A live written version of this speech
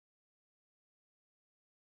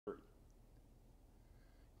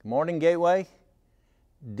Good morning, Gateway.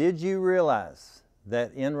 Did you realize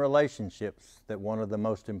that in relationships that one of the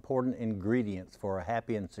most important ingredients for a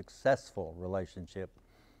happy and successful relationship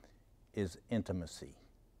is intimacy?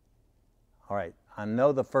 All right, I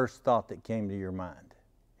know the first thought that came to your mind,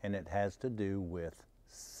 and it has to do with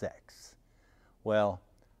sex. Well,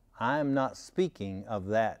 I'm not speaking of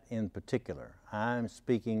that in particular. I'm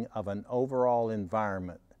speaking of an overall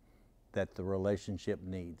environment that the relationship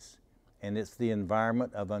needs. And it's the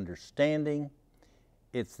environment of understanding.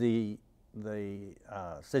 It's the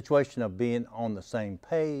situation of being on the same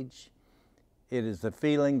page. It is the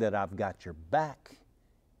feeling that I've got your back.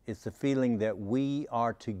 It's the feeling that we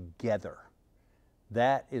are together.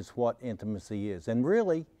 That is what intimacy is. And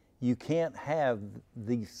really, you can't have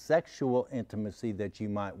the sexual intimacy that you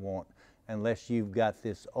might want unless you've got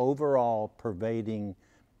this overall pervading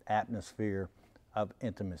atmosphere of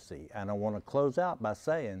intimacy. And I want to close out by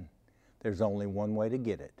saying there's only one way to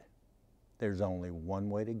get it. There's only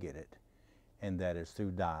one way to get it, and that is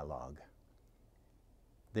through dialogue.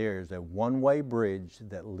 There's a one-way bridge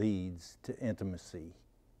that leads to intimacy,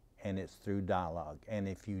 and it's through dialogue. And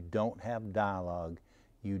if you don't have dialogue,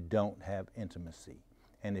 you don't have intimacy.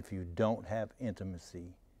 And if you don't have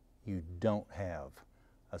intimacy, you don't have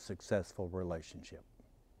a successful relationship.